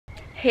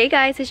Hey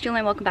guys, it's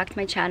Jewelyn. Welcome back to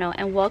my channel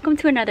and welcome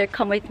to another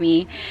Come With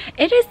Me.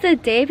 It is the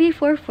day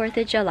before 4th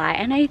of July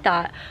and I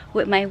thought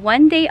with my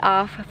one day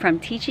off from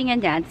teaching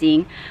and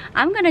dancing,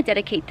 I'm gonna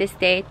dedicate this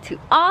day to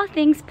all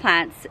things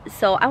plants.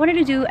 So I wanted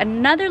to do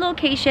another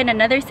location,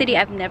 another city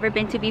I've never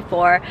been to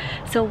before.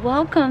 So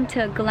welcome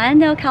to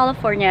Glendale,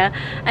 California.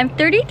 I'm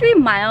 33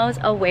 miles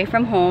away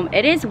from home.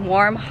 It is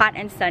warm, hot,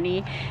 and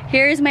sunny.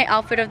 Here is my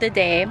outfit of the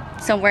day.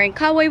 So I'm wearing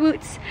cowboy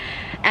boots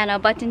and a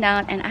button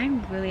down and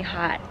I'm really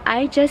hot.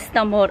 I just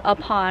stumbled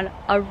upon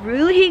a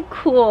really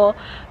cool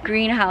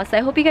greenhouse.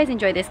 I hope you guys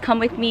enjoy this. Come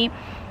with me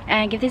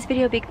and give this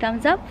video a big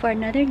thumbs up for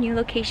another new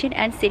location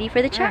and city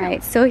for the channel.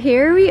 Alright, so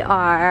here we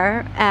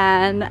are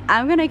and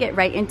I'm gonna get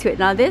right into it.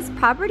 Now this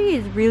property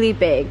is really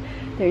big.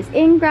 There's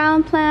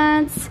in-ground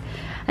plants.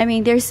 I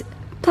mean, there's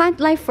plant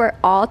life for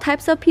all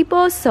types of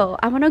people. So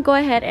I wanna go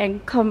ahead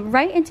and come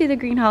right into the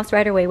greenhouse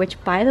right away, which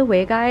by the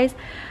way guys,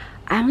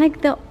 I'm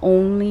like the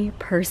only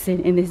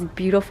person in this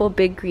beautiful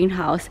big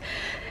greenhouse.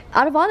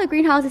 Out of all the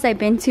greenhouses I've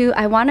been to,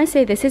 I want to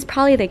say this is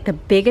probably like the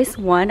biggest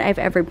one I've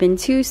ever been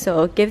to.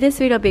 So give this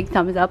video a big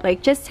thumbs up.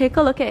 Like just take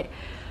a look at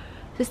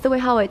just the way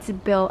how it's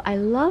built. I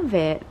love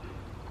it.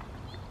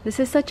 This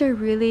is such a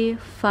really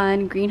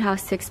fun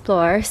greenhouse to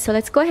explore. So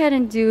let's go ahead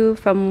and do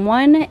from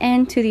one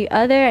end to the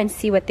other and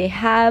see what they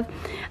have.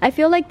 I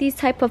feel like these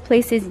type of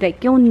places,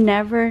 like you'll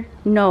never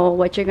know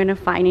what you're gonna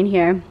find in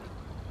here.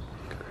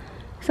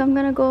 So I'm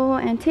gonna go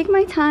and take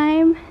my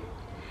time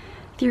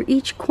through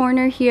each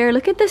corner here.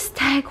 Look at the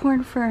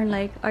staghorn fern.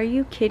 Like, are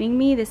you kidding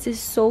me? This is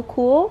so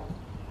cool.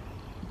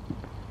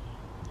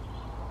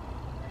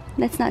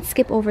 Let's not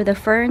skip over the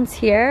ferns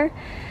here.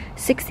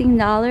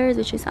 $16,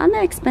 which is on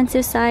the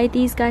expensive side.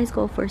 These guys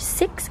go for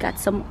 $6. Got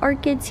some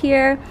orchids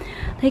here.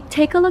 Like,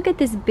 take a look at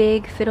this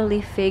big fiddle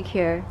leaf fig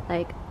here.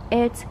 Like,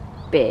 it's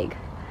big.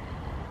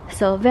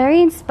 So very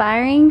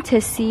inspiring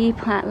to see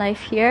plant life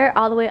here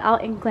all the way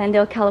out in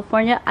Glendale,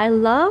 California. I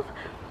love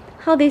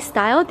how they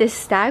styled this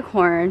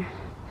staghorn.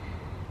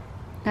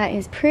 That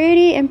is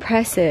pretty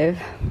impressive.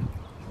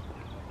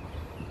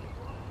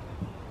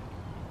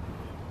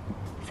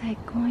 It's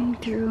like going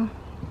through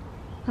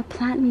a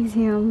plant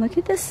museum. Look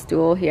at this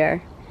stool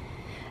here.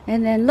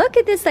 And then look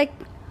at this like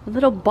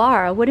little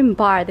bar, a wooden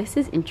bar. This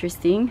is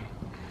interesting.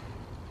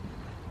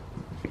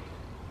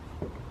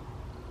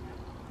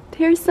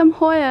 Here's some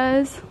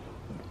Hoyas.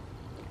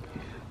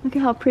 Look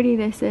at how pretty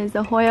this is.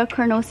 The Hoya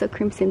Carnosa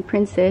Crimson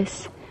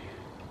Princess.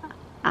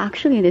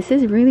 Actually, this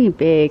is really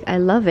big. I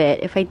love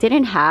it. If I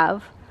didn't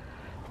have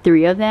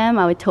 3 of them,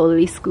 I would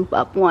totally scoop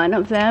up one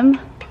of them.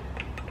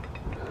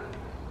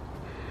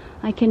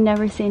 I can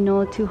never say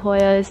no to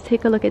Hoyas.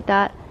 Take a look at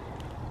that.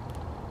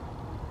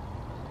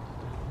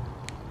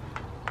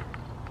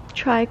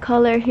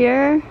 Tricolor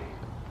here.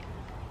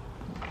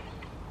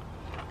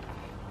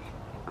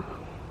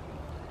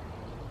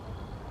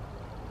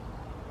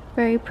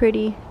 Very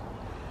pretty.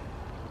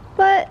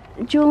 But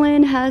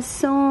Jewelyn has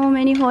so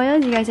many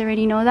Hoyas, you guys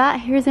already know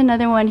that. Here's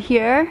another one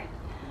here.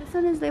 This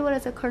one is labeled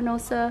as a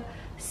Carnosa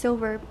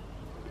Silver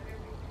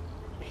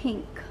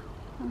Pink.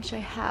 I wish I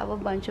have a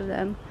bunch of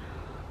them.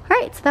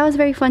 Alright, so that was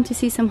very fun to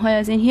see some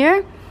Hoyas in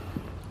here.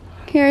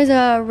 Here's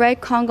a red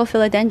Congo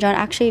philodendron.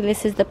 Actually,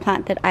 this is the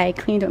plant that I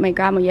cleaned with my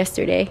grandma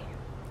yesterday.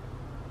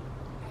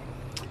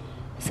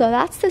 So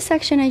that's the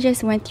section I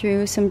just went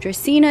through. Some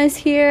Dracaenas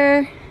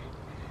here.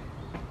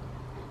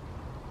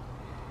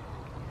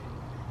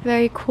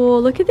 Very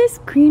cool. Look at this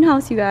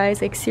greenhouse, you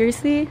guys. Like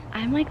seriously,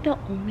 I'm like the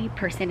only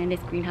person in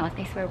this greenhouse.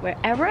 I swear,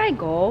 wherever I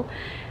go,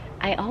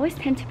 I always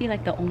tend to be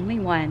like the only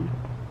one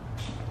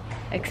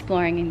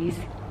exploring in these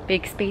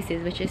big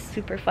spaces, which is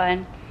super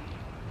fun.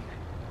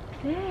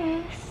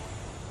 This,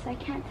 I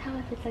can't tell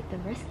if it's like the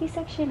risky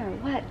section or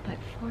what, but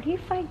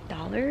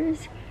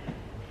 $45?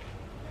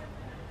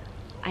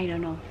 I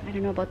don't know. I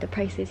don't know about the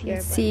prices here.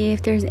 Let's see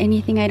if there's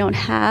anything I don't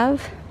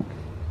have.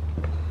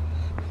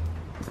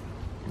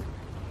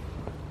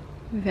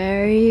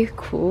 Very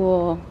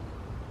cool.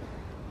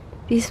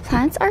 These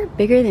plants are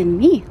bigger than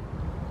me.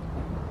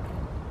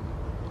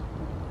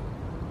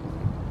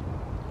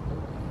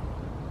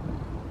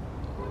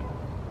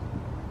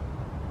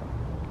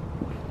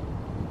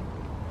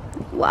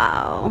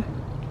 Wow.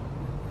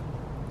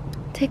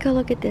 Take a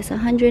look at this,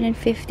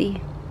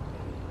 150.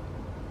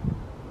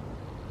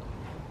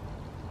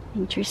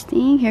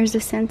 Interesting. Here's the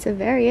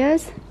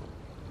Sansevieras.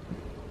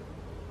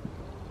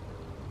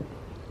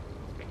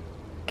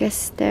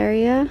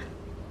 Gasteria.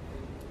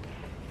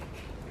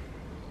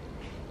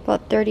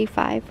 About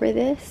 $35 for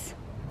this.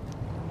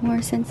 More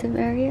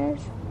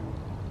Sansevieras.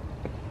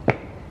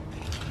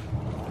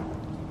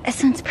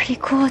 This one's pretty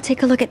cool.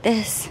 Take a look at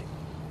this.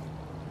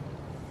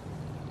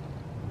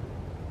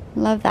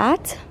 Love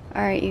that.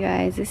 Alright you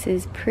guys, this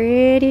is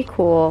pretty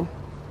cool.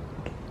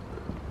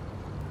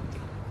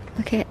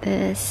 Look at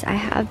this. I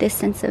have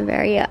this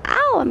Sansevieria.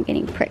 Ow, I'm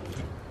getting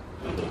pricked.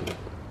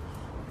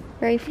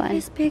 Very fun.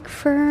 This big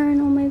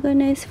fern. Oh my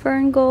goodness,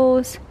 fern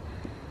goes.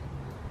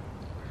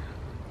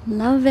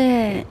 Love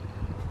it.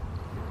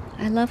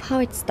 I love how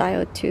it's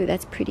styled too.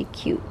 That's pretty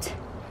cute.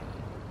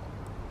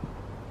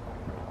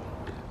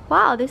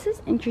 Wow, this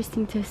is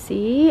interesting to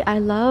see. I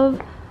love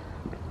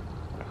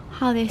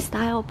how they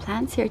style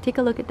plants here. Take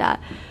a look at that.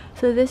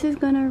 So this is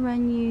gonna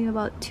run you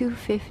about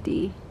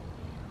 $250.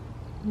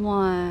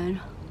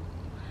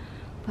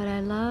 But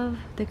I love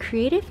the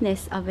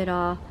creativeness of it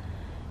all.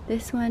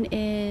 This one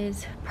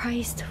is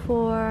priced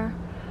for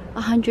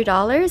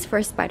 $100 for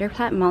a spider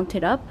plant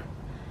mounted up.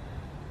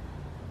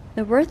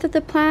 The worth of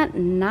the plant,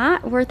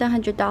 not worth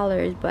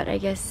 $100, but I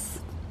guess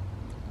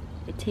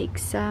it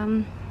takes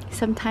some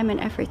time and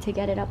effort to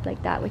get it up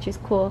like that, which is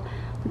cool.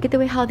 Look at the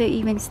way how they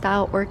even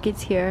style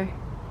orchids here.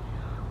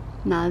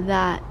 Now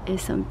that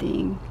is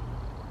something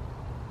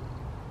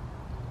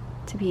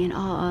to be in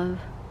awe of.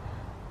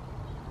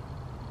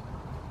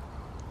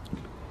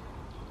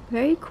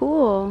 Very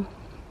cool.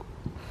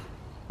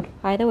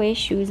 By the way,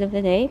 shoes of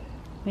the day,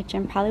 which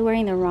I'm probably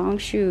wearing the wrong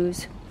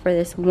shoes for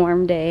this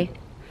warm day.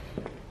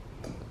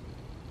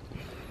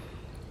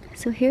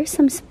 So here's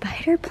some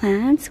spider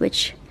plants,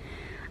 which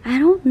I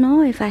don't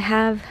know if I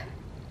have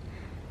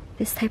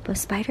this type of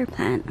spider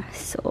plant.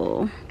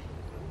 So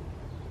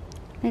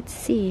let's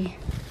see.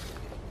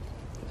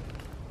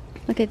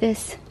 Look at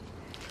this.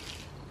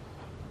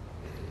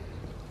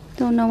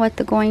 Don't know what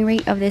the going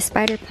rate of this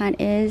spider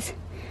plant is,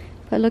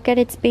 but look at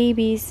its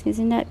babies.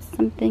 Isn't that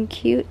something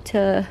cute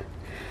to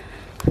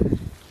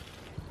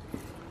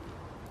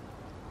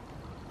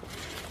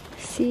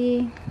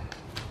see?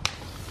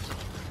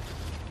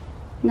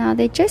 Now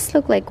they just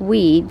look like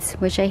weeds,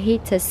 which I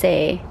hate to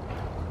say.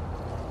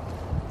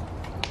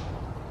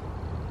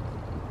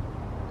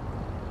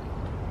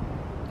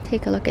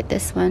 Take a look at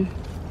this one.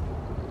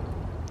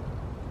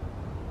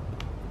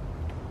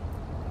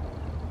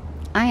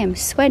 I am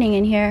sweating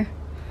in here.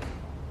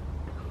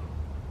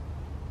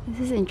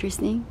 This is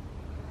interesting.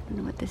 I don't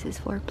know what this is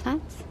for.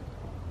 Plants?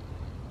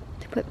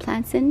 To put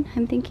plants in,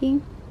 I'm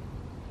thinking.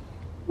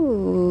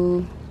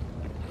 Ooh.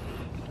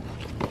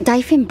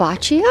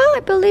 Dieffenbachia, I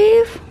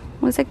believe.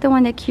 Looks like the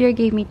one that Kier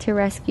gave me to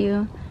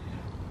rescue.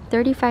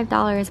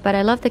 $35, but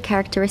I love the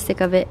characteristic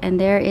of it. And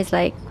there is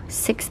like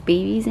 6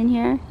 babies in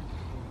here.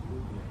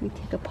 Let me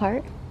take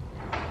apart.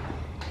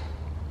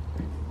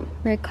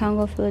 Red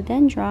Congo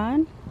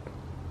philodendron.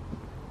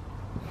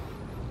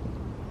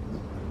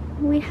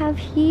 We have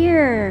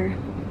here.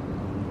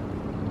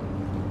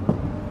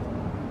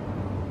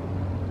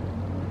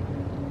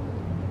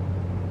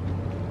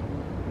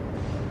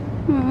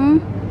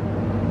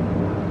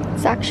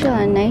 It's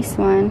actually a nice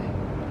one.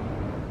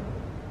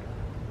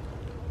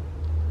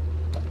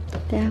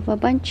 They have a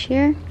bunch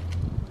here.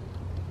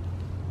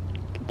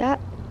 Look at that.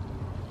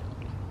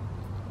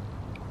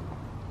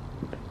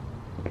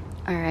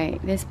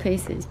 Alright, this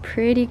place is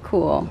pretty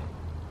cool.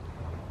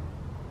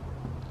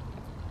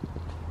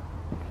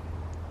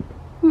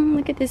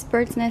 Look at this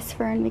bird's nest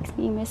fern. Makes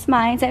me miss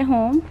mines at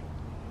home.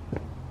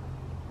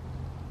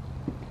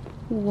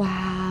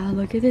 Wow,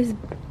 look at this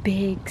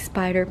big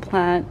spider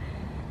plant.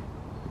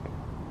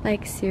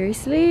 Like,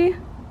 seriously?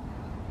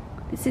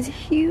 This is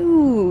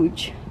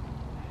huge.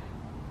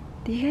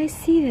 Do you guys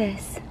see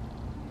this?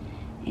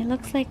 It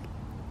looks like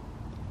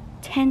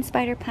 10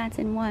 spider plants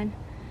in one.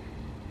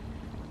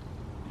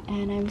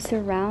 And I'm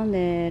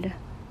surrounded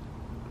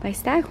by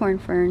staghorn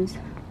ferns.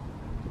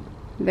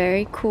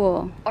 Very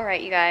cool.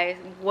 Alright, you guys,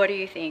 what do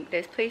you think?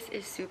 This place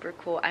is super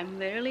cool. I'm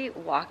literally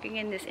walking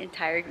in this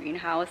entire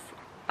greenhouse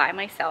by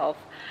myself.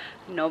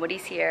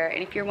 Nobody's here.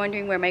 And if you're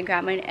wondering where my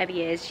grandma and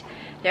Evie is,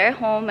 they're at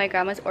home. My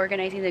grandma's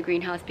organizing the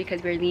greenhouse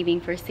because we're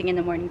leaving first thing in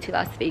the morning to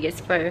Las Vegas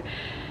for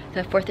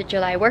the 4th of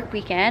July work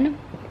weekend.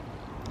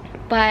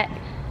 But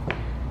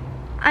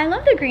I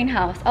love the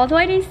greenhouse. Although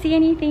I didn't see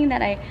anything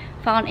that I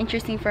found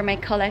interesting for my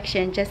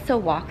collection, just to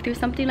walk through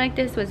something like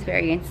this was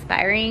very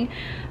inspiring.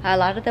 A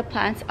lot of the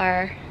plants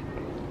are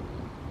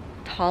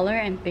taller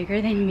and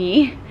bigger than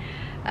me.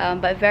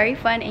 But very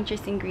fun,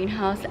 interesting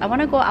greenhouse. I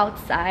want to go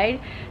outside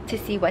to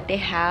see what they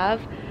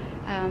have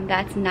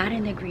that's not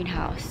in the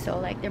greenhouse. So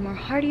like they're more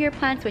hardier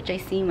plants, which I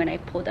seen when I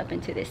pulled up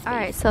into this space.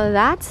 Alright, so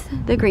that's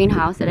the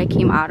greenhouse that I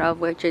came out of,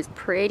 which is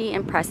pretty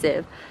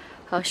impressive.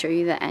 I'll show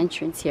you the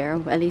entrance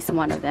here, at least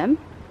one of them.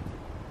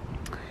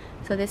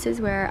 So this is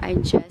where I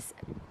just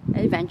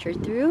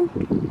adventured through.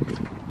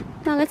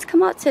 Now let's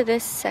come out to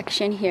this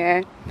section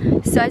here.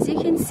 So as you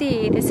can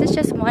see, this is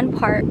just one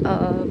part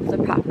of the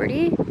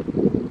property.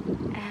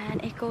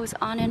 It goes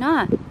on and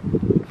on.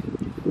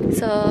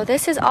 So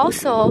this is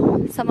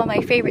also some of my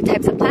favorite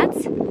types of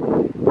plants.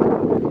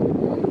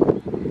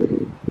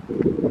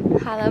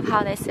 I love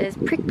how this is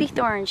prickly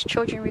thorns.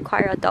 Children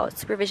require adult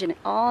supervision at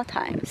all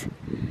times.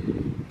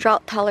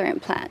 Drought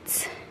tolerant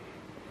plants.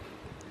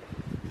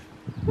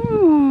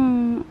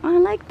 I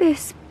like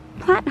this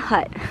plant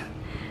hut.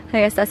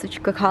 I guess that's what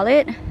you could call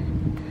it.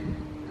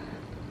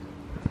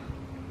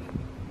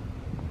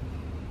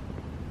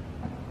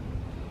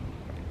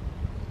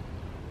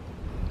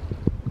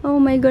 Oh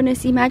my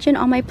goodness, imagine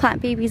all my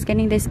plant babies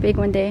getting this big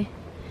one day.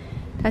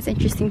 That's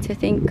interesting to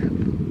think.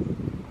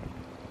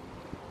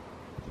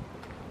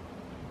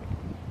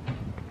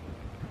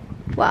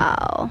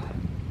 Wow.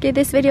 Give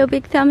this video a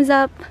big thumbs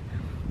up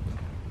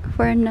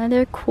for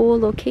another cool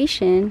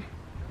location.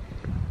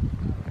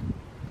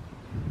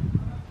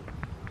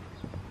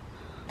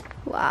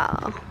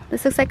 Wow,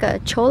 this looks like a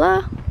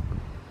chola.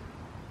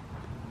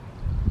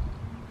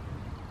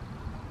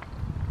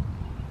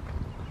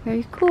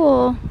 Very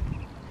cool.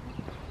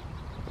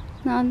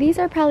 Now these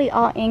are probably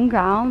all in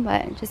ground,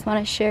 but I just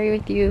want to share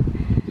with you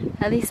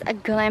at least a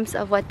glimpse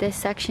of what this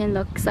section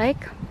looks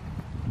like.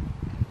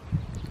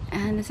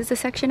 And this is the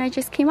section I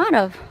just came out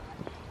of.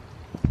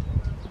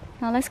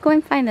 Now let's go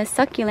and find the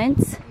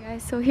succulents. Okay,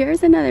 guys, so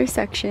here's another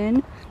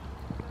section.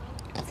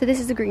 So this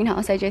is the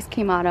greenhouse I just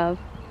came out of.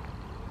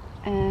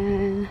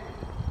 And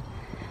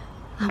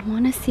I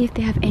want to see if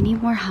they have any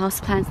more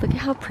houseplants. Look at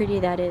how pretty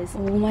that is.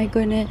 Oh my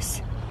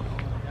goodness.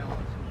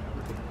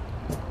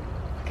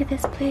 Look at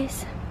this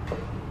place.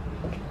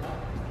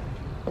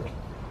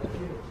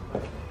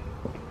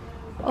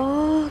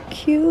 Oh,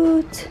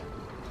 cute.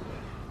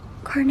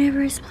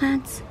 Carnivorous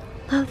plants.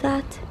 Love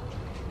that.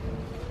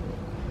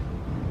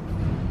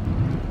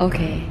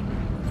 Okay.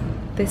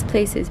 This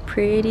place is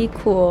pretty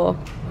cool.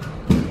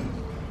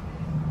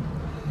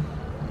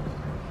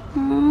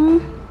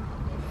 Aww.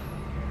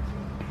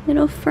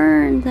 Little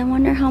ferns. I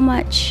wonder how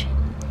much.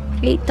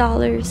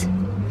 $8.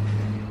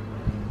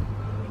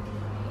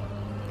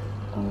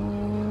 Oh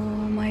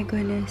my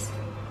goodness.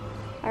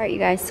 Alright, you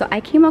guys. So I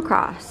came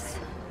across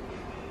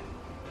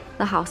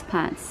the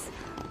houseplants,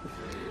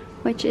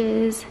 which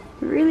is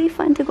really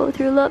fun to go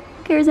through. Look,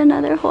 here's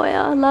another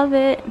Hoya. Love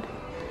it.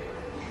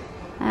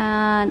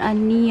 And a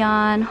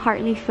neon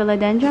heartleaf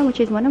philodendron, which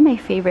is one of my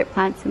favorite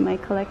plants in my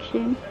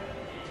collection.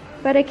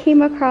 But I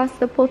came across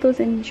the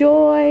pothos and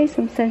joy,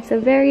 some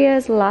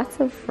sansevierias, lots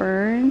of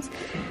ferns,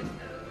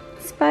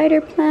 spider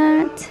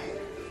plant,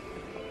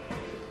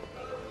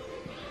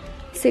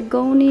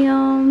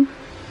 sigonium,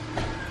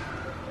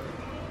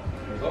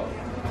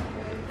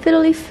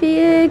 fiddly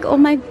fig. Oh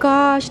my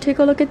gosh, take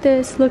a look at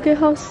this. Look at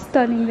how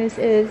stunning this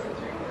is.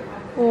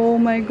 Oh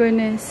my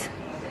goodness.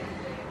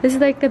 This is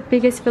like the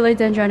biggest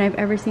philodendron I've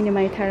ever seen in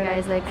my entire life.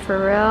 Guys, like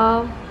for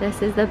real,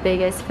 this is the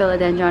biggest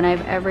philodendron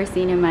I've ever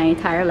seen in my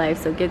entire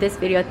life. So give this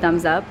video a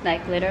thumbs up.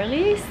 Like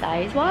literally,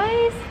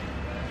 size-wise,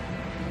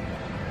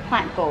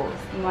 plant goals.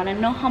 You want to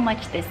know how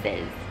much this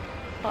is?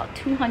 About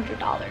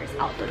 $200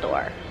 out the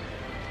door.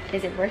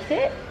 Is it worth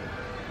it?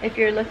 If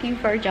you're looking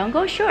for a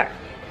jungle, sure.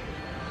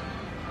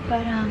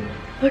 But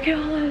look at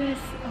all of this.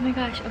 Oh my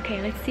gosh.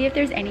 Okay, let's see if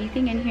there's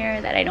anything in here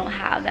that I don't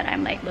have that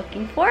I'm like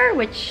looking for,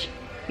 which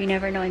you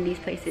never know in these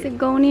places.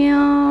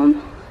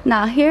 Sigonium.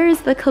 Now here's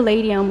the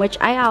caladium, which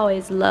I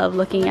always love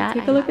looking at.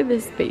 Take a look at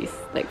this space.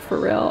 Like for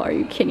real, are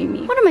you kidding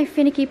me? One of my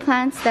finicky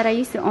plants that I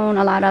used to own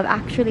a lot of,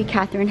 actually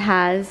Catherine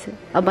has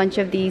a bunch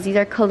of these. These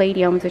are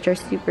caladiums, which are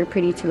super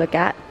pretty to look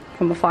at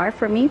from afar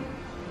for me.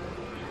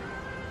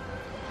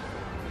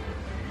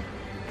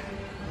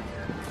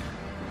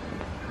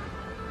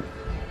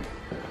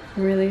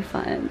 Really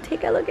fun.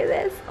 Take a look at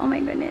this. Oh my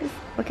goodness.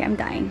 Okay, I'm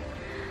dying.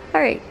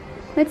 Alright,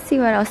 let's see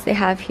what else they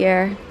have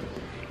here.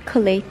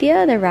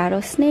 Calathea, the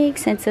rattlesnake,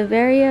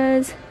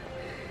 sansevierias,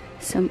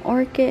 some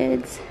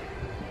orchids,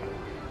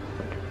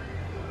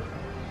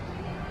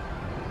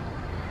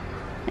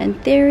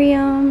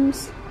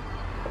 anthuriums,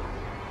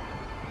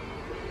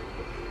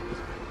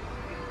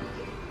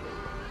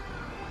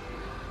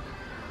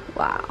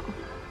 wow,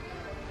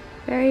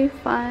 very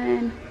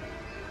fun.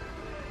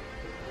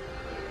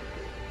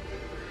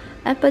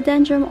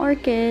 Epidendrum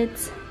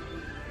orchids.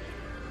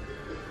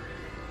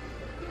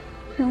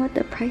 I don't know what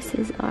the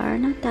prices are.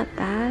 Not that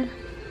bad.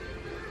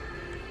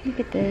 Look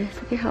at this.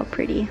 Look at how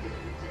pretty.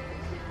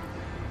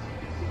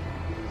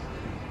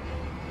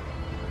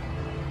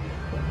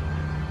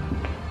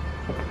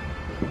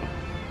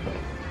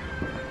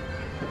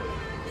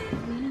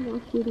 I'm gonna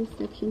walk through this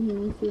section here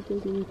and see if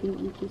there's anything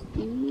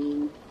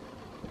interesting.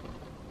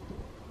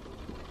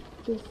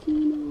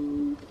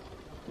 Dracaenas.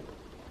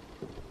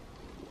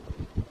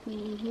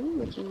 Here,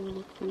 which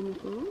are kind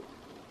of cool.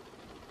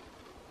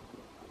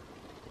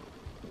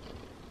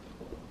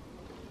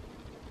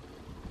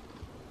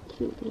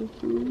 Cute little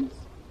ferns.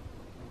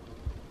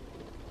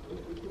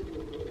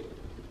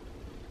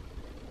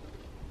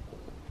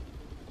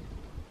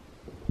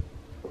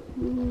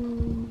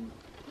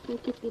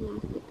 Orchis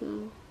elastica,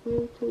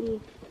 very pretty.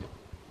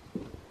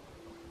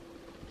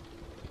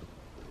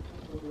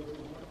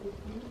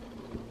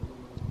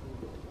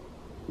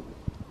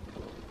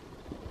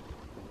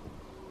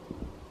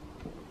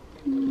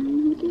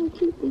 Look how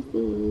cute this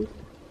is.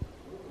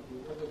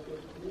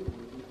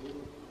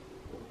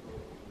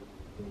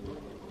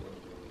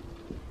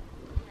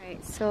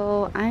 Alright,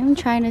 so I'm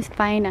trying to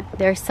find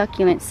their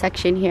succulent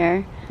section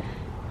here.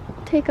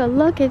 Take a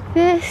look at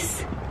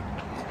this.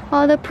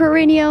 All the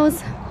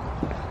perennials.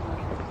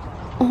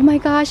 Oh my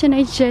gosh, and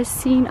I just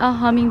seen a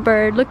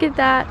hummingbird. Look at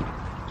that.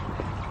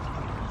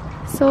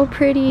 So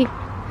pretty.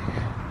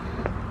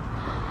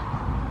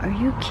 Are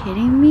you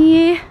kidding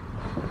me?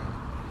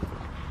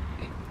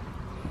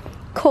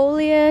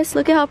 Coleus.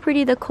 Look at how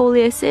pretty the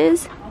coleus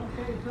is.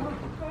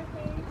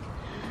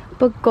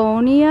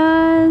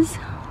 Begonias.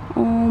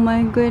 Oh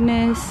my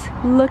goodness.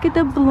 Look at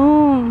the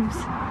blooms.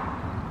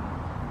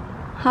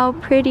 How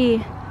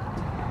pretty.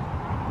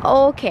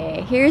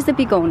 Okay, here's the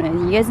begonias.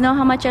 You guys know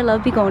how much I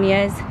love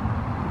begonias.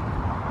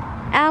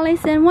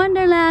 Alice in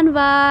Wonderland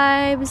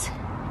vibes.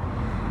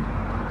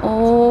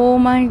 Oh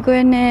my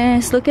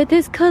goodness, look at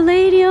this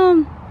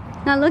caladium.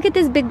 Now look at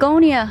this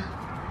begonia.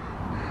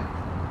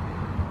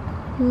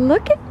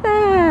 Look at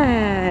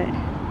that.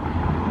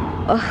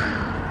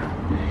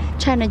 Oh,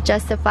 trying to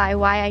justify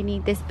why I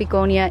need this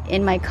begonia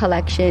in my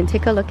collection.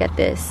 Take a look at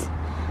this.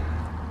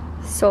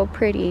 So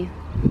pretty.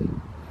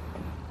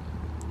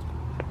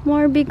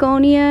 More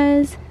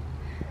begonias,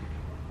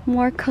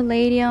 more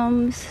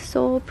caladiums,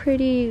 so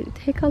pretty.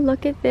 Take a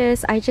look at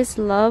this. I just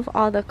love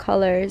all the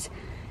colors.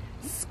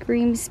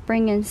 Scream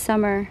spring and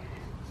summer.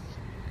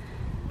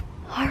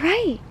 All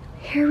right,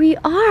 here we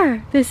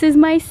are. This is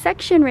my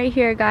section right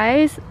here,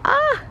 guys.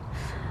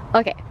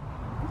 Okay,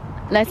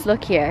 let's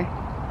look here.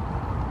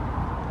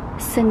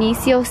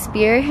 Senecio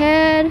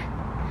spearhead,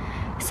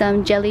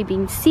 some jelly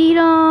bean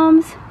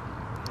sedums.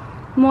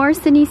 More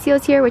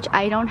Senecios here, which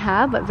I don't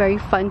have, but very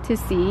fun to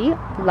see.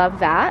 Love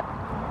that.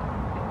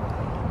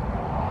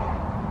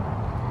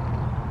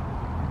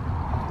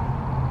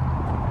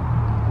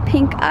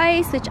 Pink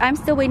ice, which I'm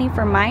still waiting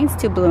for mine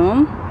to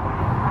bloom.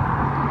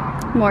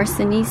 More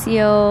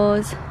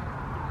Senecios.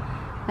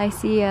 I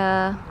see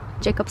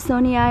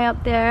Jacobsonii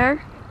up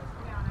there.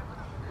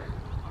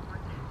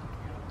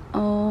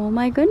 Oh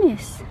my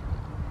goodness.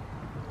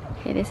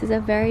 Okay, this is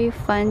a very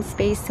fun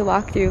space to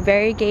walk through.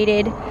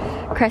 Variegated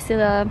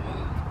Cressula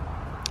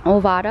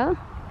ovata,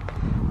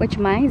 which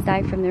mine's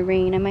died from the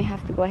rain. I might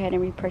have to go ahead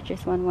and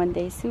repurchase one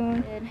day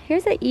soon. And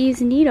here's a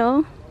Eve's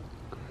needle.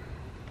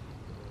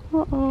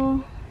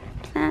 Uh-oh,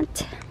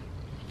 plant.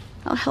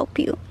 I'll help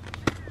you.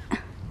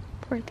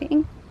 Poor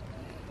thing.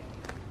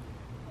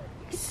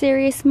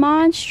 Sirius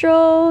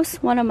Monstros,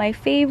 one of my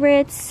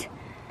favorites.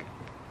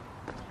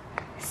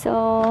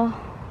 So, a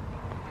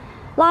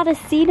lot of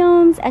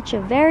sedums,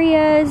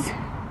 echeverias.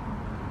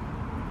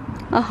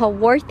 A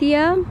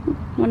Haworthia,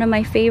 one of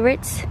my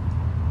favorites.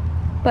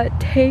 But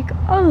take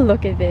a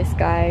look at this,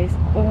 guys.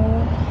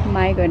 Oh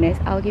my goodness.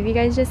 I'll give you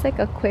guys just like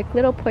a quick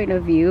little point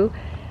of view.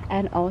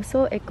 And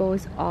also it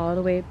goes all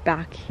the way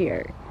back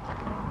here.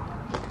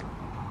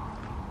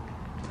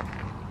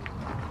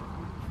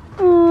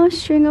 Oh,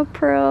 string of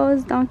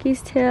pearls,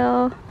 donkey's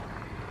tail.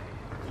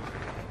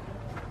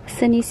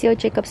 Senecio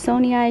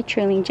Jacobsonii,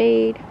 trailing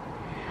jade.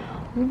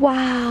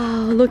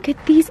 Wow, look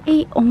at these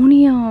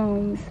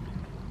aeoniums.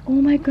 Oh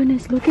my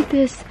goodness, look at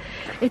this.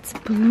 It's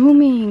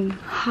blooming.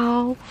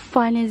 How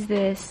fun is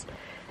this?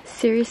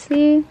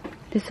 Seriously,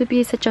 this would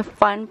be such a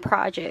fun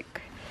project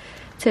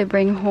to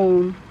bring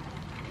home.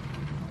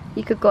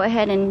 You could go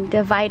ahead and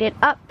divide it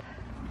up.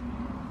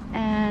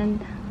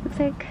 And looks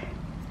like,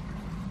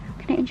 I'm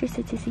kind of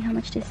interested to see how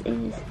much this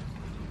is.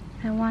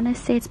 I want to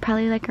say it's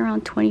probably like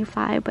around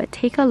 25, but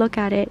take a look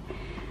at it.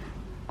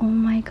 Oh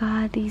my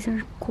god, these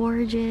are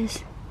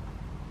gorgeous.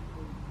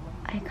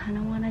 I kind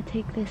of want to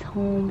take this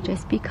home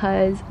just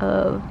because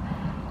of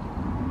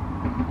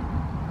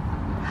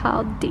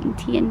how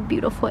dainty and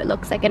beautiful it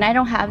looks like. And I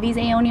don't have these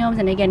aeoniums,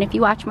 and again, if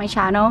you watch my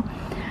channel,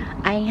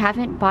 I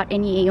haven't bought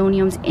any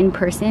aeoniums in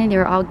person. They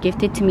were all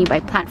gifted to me by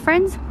plant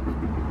friends,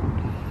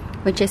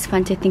 which is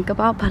fun to think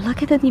about. But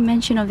look at the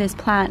dimension of this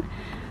plant.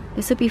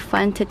 This would be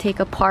fun to take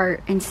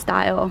apart and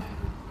style.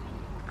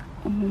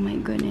 Oh my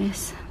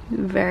goodness,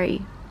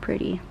 very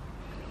pretty.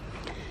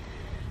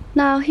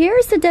 Now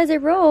here's the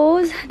desert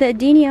rose, the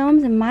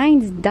adeniums, and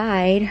mine's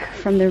died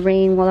from the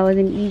rain while I was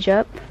in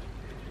Egypt.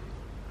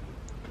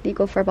 They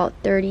go for about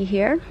 30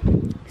 here.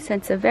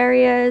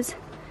 Sansevierias,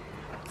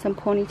 some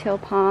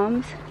ponytail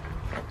palms.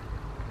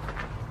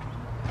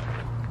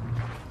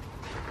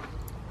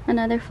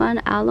 Another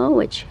fun aloe,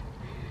 which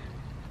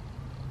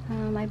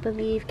I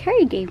believe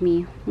Carrie gave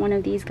me one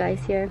of these guys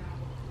here.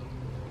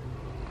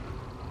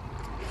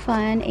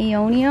 Fun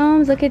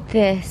aeoniums, look at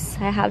this.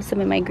 I have some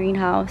in my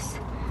greenhouse.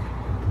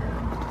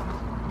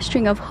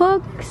 String of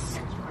hooks.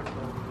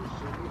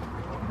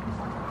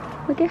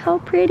 Look at how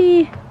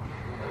pretty.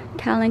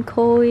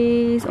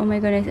 Kalanchoes. Oh my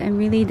goodness, I'm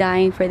really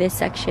dying for this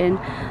section.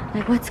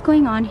 Like, what's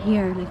going on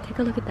here? Like, take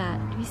a look at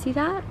that. Do you see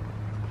that?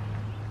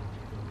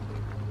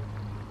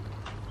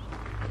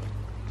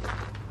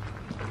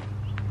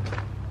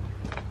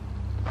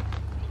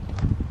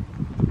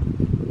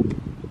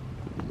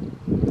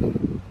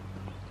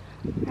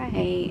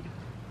 Right.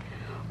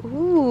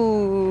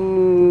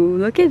 Ooh,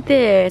 look at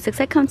this. Looks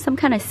like some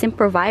kind of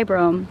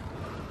Sempervibrum.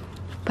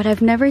 But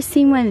I've never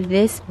seen one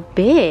this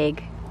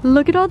big.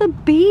 Look at all the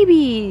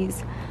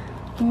babies.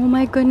 Oh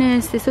my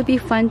goodness, this would be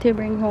fun to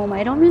bring home.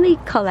 I don't really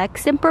collect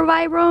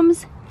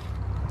Sempervibrums.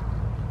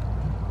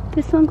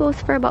 This one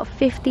goes for about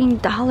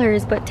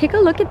 $15, but take a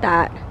look at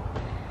that.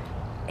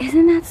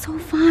 Isn't that so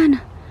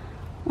fun?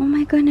 Oh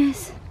my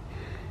goodness.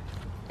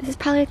 This is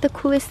probably like the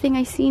coolest thing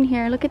I've seen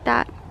here. Look at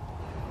that.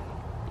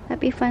 That'd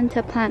be fun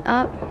to plant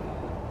up.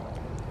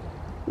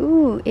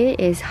 Ooh, it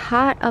is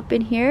hot up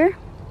in here.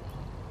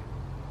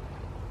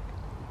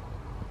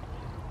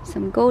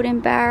 Some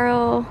golden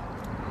barrel.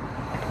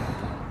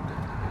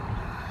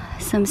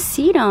 Some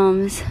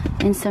sedums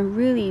and some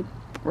really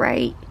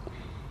bright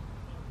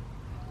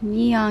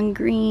neon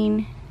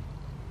green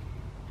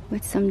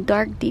with some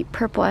dark deep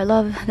purple. I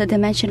love the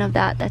dimension of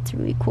that. That's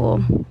really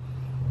cool.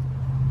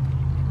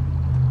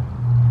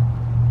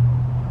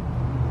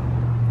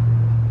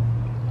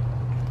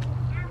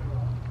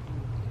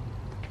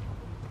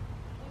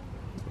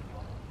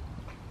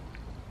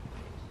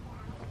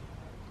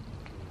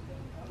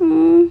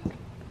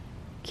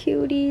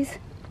 Cuties.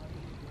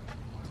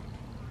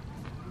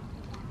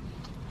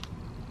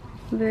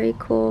 Very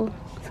cool.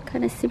 It's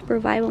kind of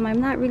super vibe.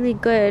 I'm not really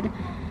good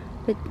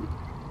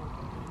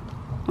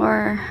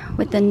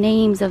with the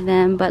names of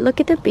them, but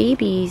look at the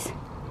babies.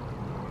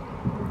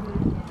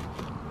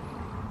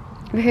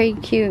 Very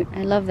cute.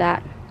 I love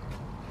that.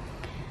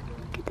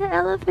 Look at the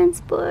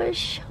elephant's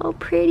bush. How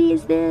pretty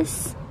is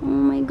this? Oh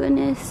my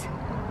goodness.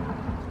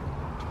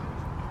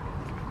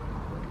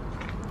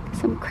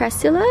 Some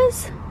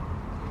cressulas.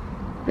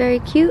 Very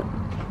cute.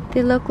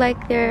 They look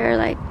like they're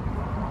like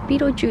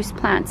Beetlejuice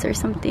plants or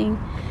something.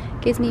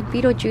 Gives me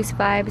Beetlejuice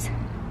vibes.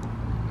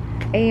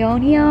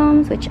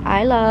 Aeoniums, which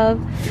I love.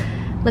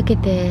 Look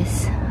at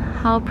this.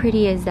 How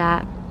pretty is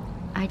that?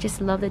 I just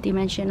love the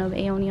dimension of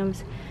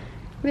aeoniums.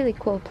 Really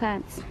cool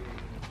plants.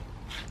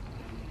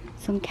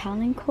 Some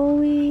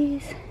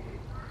calanchoes.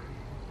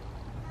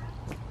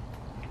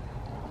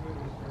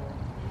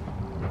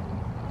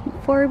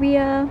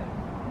 Euphorbia.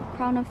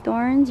 Crown of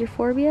thorns.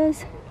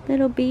 Euphorbias.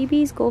 Little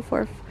babies go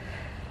for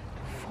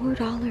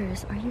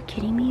 $4. Are you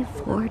kidding me?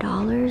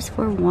 $4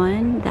 for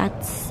one?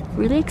 That's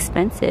really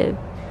expensive.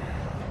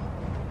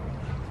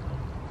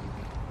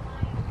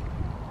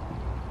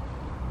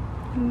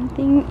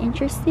 Anything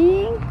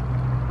interesting?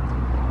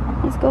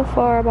 Let's go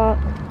for about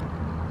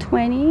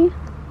 20.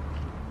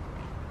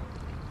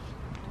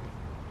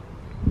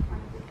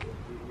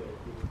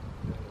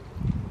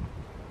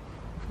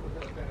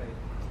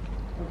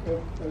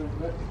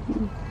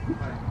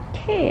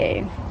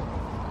 Okay.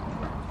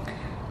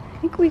 I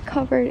think we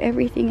covered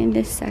everything in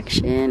this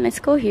section. Let's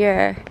go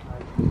here.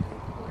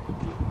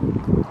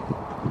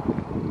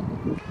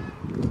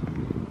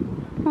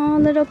 Oh,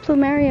 little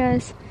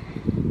plumerias.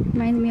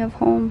 Reminds me of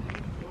home.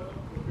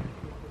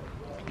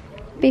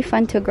 Be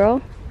fun to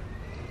grow.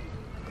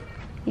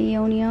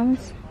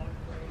 Aeoniums.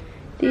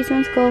 These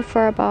ones go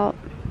for about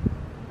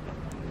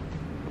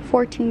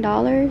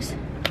 $14.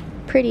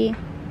 Pretty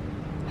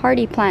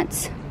hardy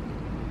plants.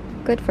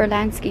 Good for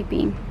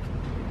landscaping.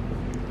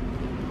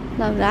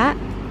 Love that.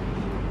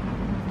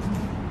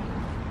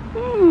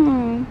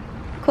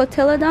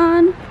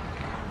 Cotyledon.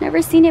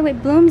 Never seen it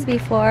with blooms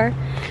before.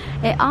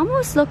 It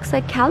almost looks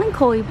like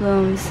calanchoe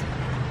blooms.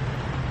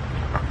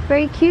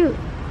 Very cute.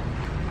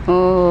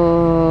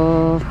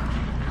 Oh,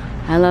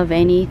 I love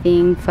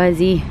anything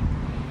fuzzy.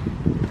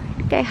 I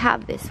think I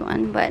have this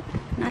one, but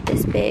not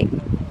this big.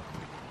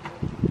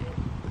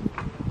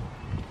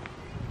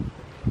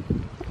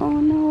 Oh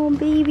no,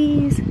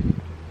 babies.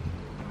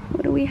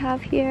 What do we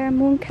have here?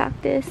 Moon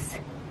cactus.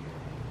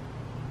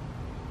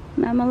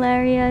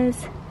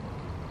 Mammillarias.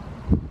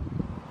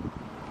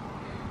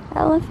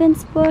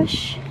 Elephant's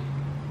bush.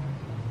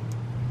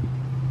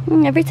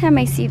 Every time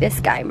I see this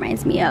guy,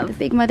 reminds me of the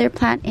big mother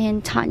plant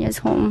in Tanya's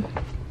home.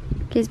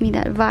 Gives me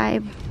that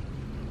vibe.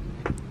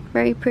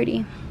 Very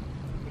pretty.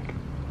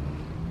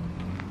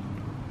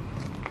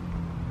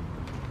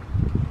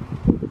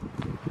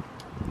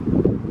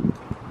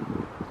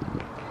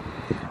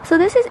 So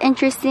this is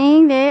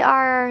interesting. They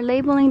are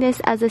labeling this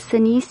as a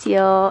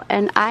senecio,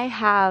 and I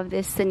have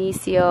this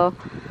senecio,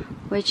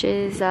 which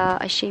is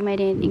a shame I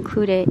didn't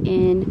include it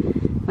in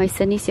my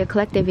senecio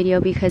collective video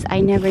because I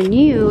never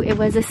knew it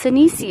was a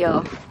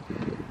senecio.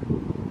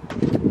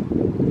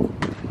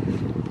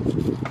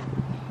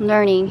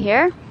 Learning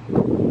here.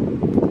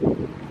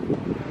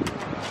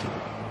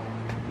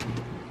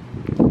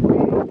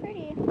 Very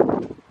pretty.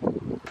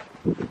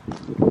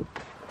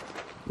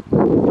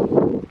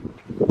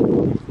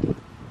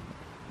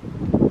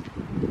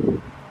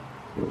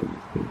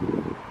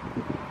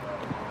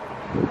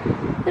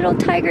 Little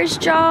tiger's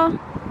jaw.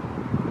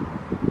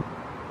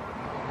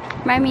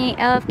 Remind me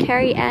of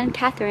Carrie and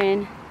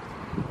Catherine.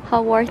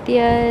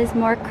 Haworthias,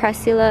 more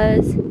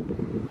cressulas.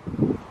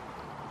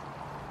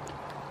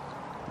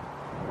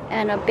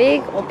 And a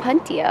big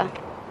opuntia.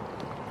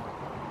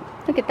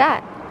 Look at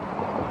that.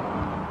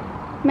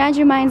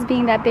 Imagine mine's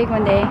being that big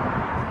one day.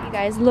 You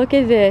guys, look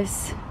at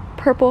this.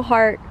 Purple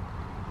heart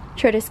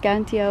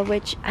tradescantia,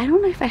 which I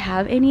don't know if I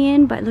have any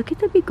in, but look at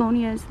the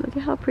begonias. Look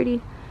at how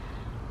pretty.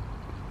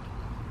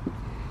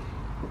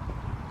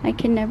 I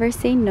can never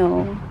say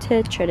no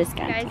to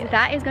tradescantia. Guys,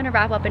 that is gonna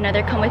wrap up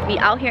another Come With Me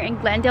out here in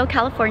Glendale,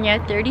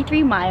 California,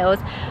 33 miles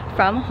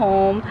from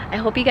home. I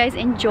hope you guys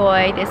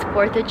enjoy this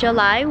 4th of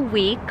July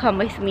week. Come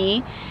with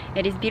me.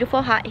 It is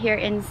beautiful hot here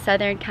in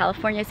Southern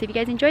California. So if you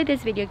guys enjoyed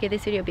this video, give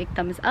this video a big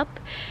thumbs up.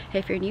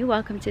 If you're new,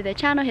 welcome to the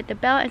channel. Hit the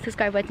bell and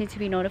subscribe button to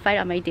be notified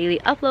on my daily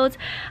uploads.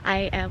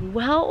 I am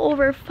well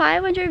over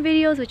 500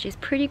 videos, which is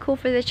pretty cool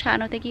for the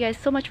channel. Thank you guys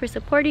so much for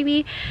supporting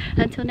me.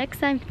 Until next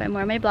time, you can find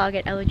more on my blog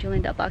at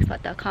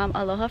ilovejewelyn.blogspot.com.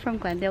 Aloha from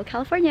Glendale,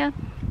 California.